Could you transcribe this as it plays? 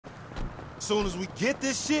As soon as we get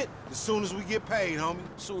this shit, as soon as we get paid, homie.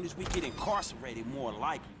 As soon as we get incarcerated, more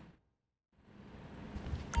likely.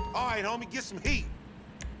 All right, homie, get some heat.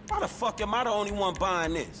 Why the fuck am I the only one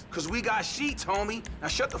buying this? Cause we got sheets, homie. Now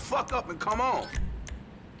shut the fuck up and come on.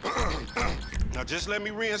 Now just let me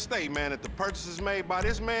reinstate, man, that the purchases made by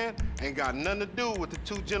this man ain't got nothing to do with the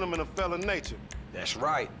two gentlemen of felon nature. That's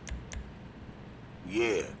right.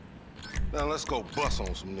 Yeah. Now let's go bust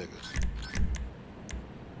on some niggas.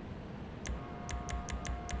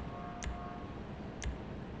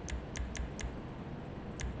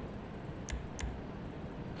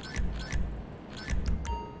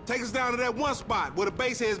 Take us down to that one spot where the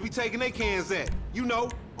baseheads be taking their cans at. You know,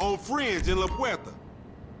 on Fringe in La Puerta.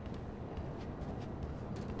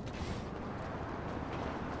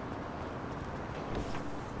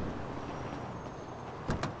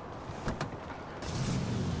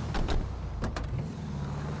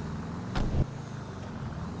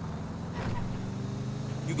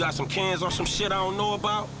 You got some cans or some shit I don't know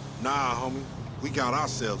about? Nah, homie. We got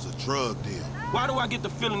ourselves a drug deal. Why do I get the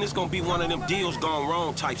feeling it's gonna be one of them deals gone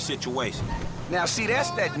wrong type situations? Now see, that's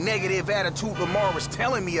that negative attitude Lamar was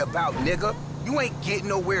telling me about, nigga. You ain't getting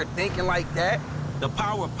nowhere thinking like that. The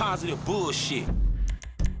power of positive bullshit.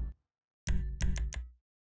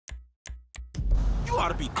 You ought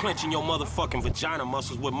to be clenching your motherfucking vagina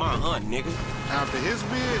muscles with my aunt, nigga. After his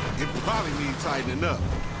bid, it probably needs tightening up.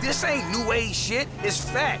 This ain't new age shit, it's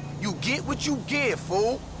fact. You get what you give,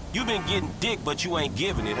 fool. You been getting dick, but you ain't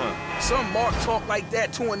giving it, huh? Some Mark talk like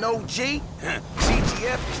that to an OG?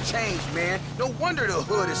 CGF has changed, man. No wonder the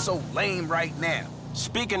hood is so lame right now.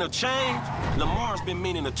 Speaking of change, Lamar's been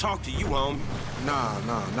meaning to talk to you, homie. Nah,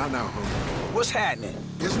 not now, homie. What's happening?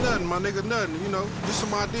 It's nothing, my nigga, nothing, you know. Just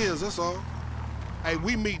some ideas, that's all. Hey,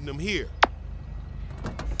 we meeting them here.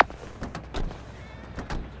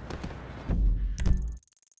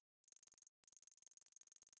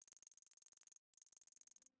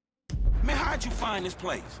 Man, how'd you find this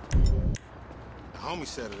place? The homie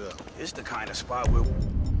set it up. It's the kind of spot where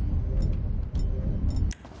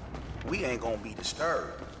we ain't gonna be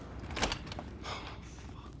disturbed.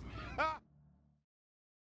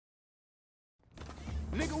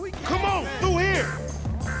 Nigga, we come on, through here!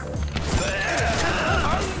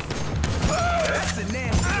 That's a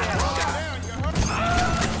nasty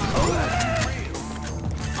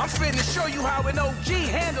I'm finna show you how an OG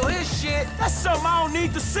handle his shit. That's something I don't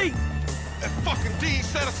need to see. That fucking D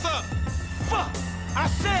set us up. Fuck! I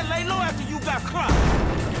said lay low after you got clocked.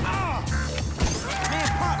 Man,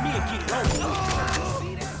 pop me and get low.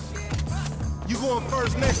 You going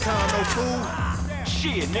first next time, no fool.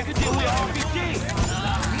 Shit, nigga, then we all be dead.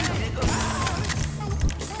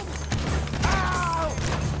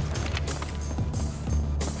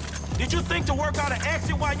 Did you think to work out an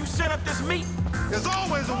exit while you set up this meet? There's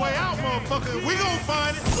always a way out, motherfucker. We gon'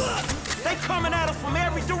 find it. They coming at us from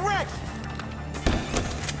every direction.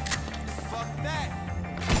 Fuck that.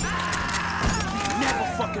 Never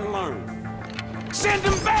fucking learn. Send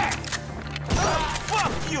him back!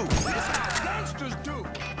 Fuck you! This how gangsters do.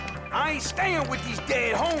 I ain't staying with these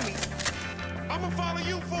dead homies. I'ma follow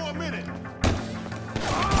you for a minute. We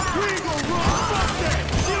ain't gonna run. Fuck that.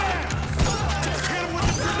 Yeah! Hit him with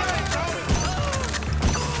the grenade, homie.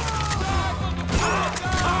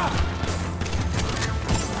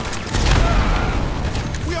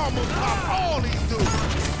 We almost popped all these dudes.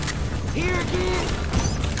 Here again?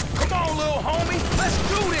 Come on, little homie. Let's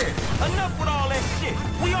do this. Enough with all that shit.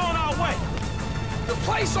 We on our way. The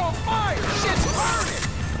place on fire. Shit's burning.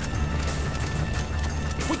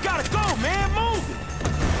 We gotta go, man. Move it.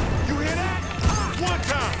 You hear that? One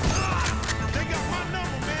time. They got my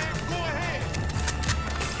number, man. Go ahead.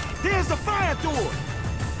 There's the fire door.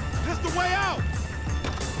 This the way out.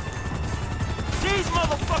 These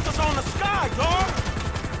motherfuckers on the sky, dog.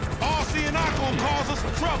 RC and I gonna cause us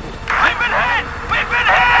some trouble. We've been hit! We've been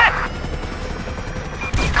hit!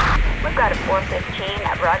 We've got a 415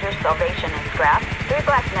 at Rogers Salvation and Scrap. 3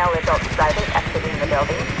 black male adults driving exiting the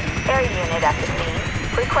building. Area unit at the scene.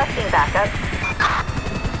 Requesting backup.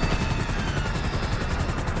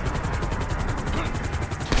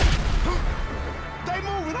 They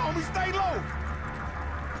moving, homie. Stay low.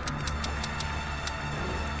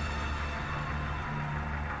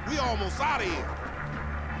 We almost out of here.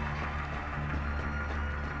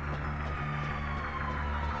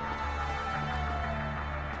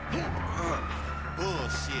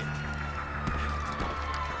 Bullshit.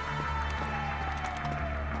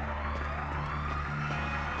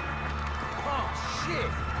 Oh, shit.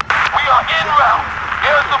 We are en route.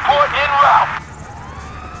 Air support en route.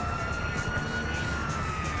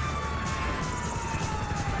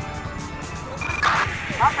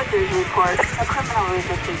 Los Officers report a criminal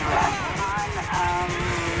resisting arrest on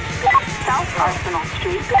South Arsenal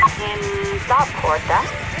Street in South Porta.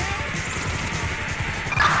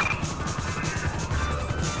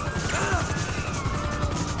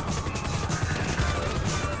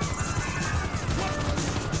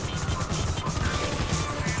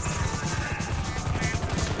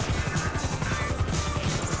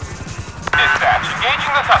 Dispatch,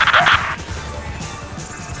 engaging the suspect.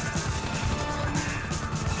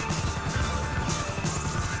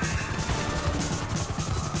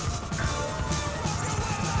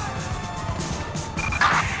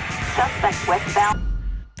 Suspect westbound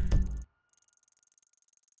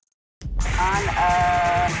on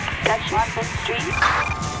Dutch London Street.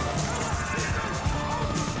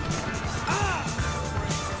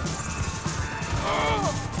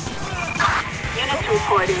 Units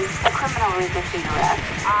reporting a criminal resisting arrest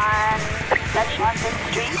on Dutch London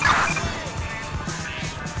Street.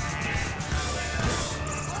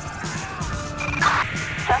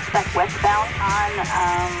 Suspect westbound on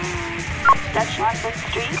Dutch London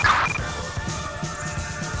Street.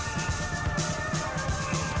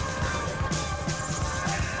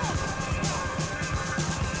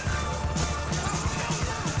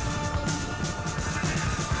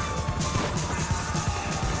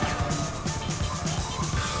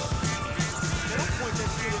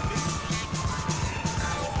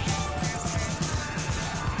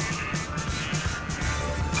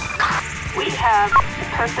 We have a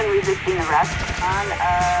person resisting arrest on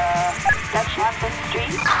Dutch London Street.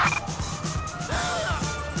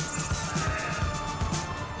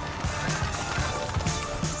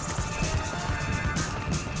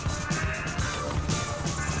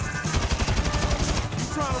 You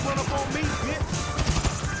trying to run up on me, bitch?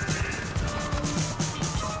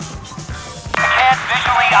 Can't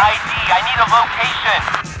visually ID. I need a location.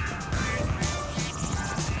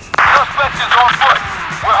 Suspect is on foot.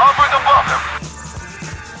 We're hovering above him.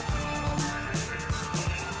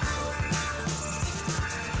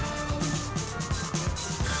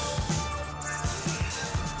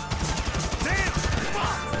 Damn!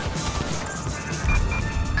 Fuck!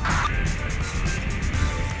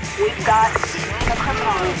 We've got a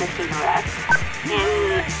criminal resisting arrest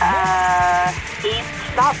in East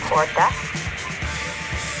South Porta.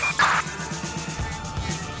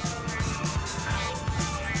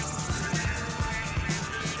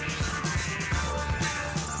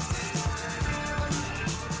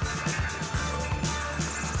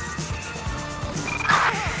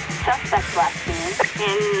 Suspect last seen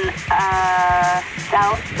in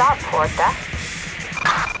South Porta.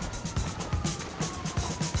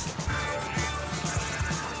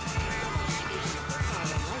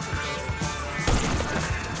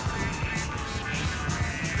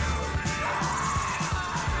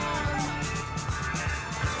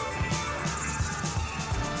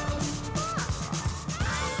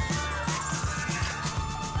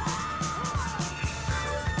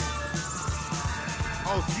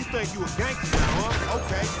 Oh, so you think you a gangster now, huh?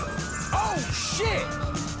 Okay. Oh, shit!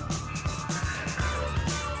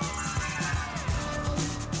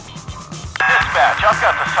 Dispatch, I've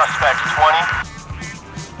got the suspect's 20.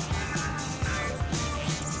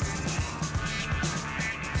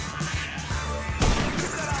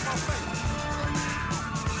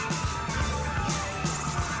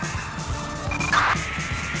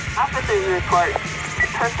 Officers report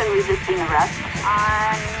person resisting arrest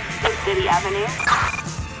on Big City Avenue.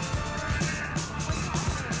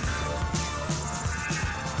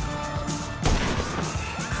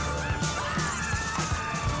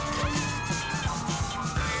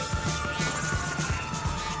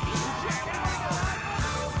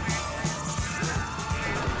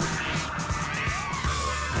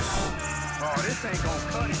 Oh, this ain't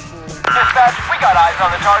gonna cut it, fool. Dispatch, we got eyes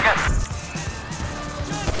on the target.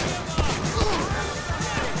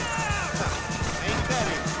 Ain't that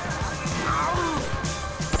it?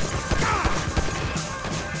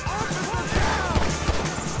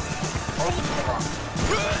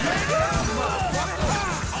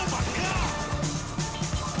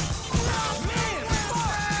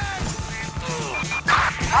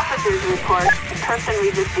 Officers report a person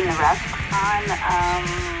resisting arrest on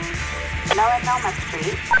Melanoma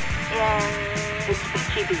Street in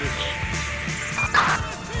Vespucci Beach.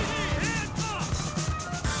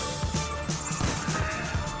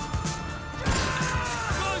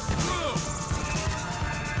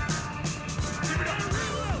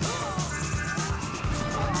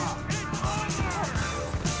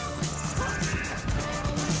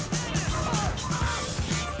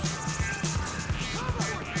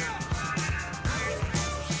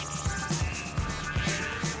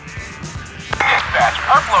 Dispatch,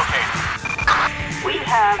 perp located. We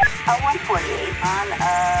have a 148 on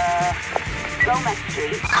Gomez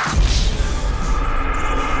Street.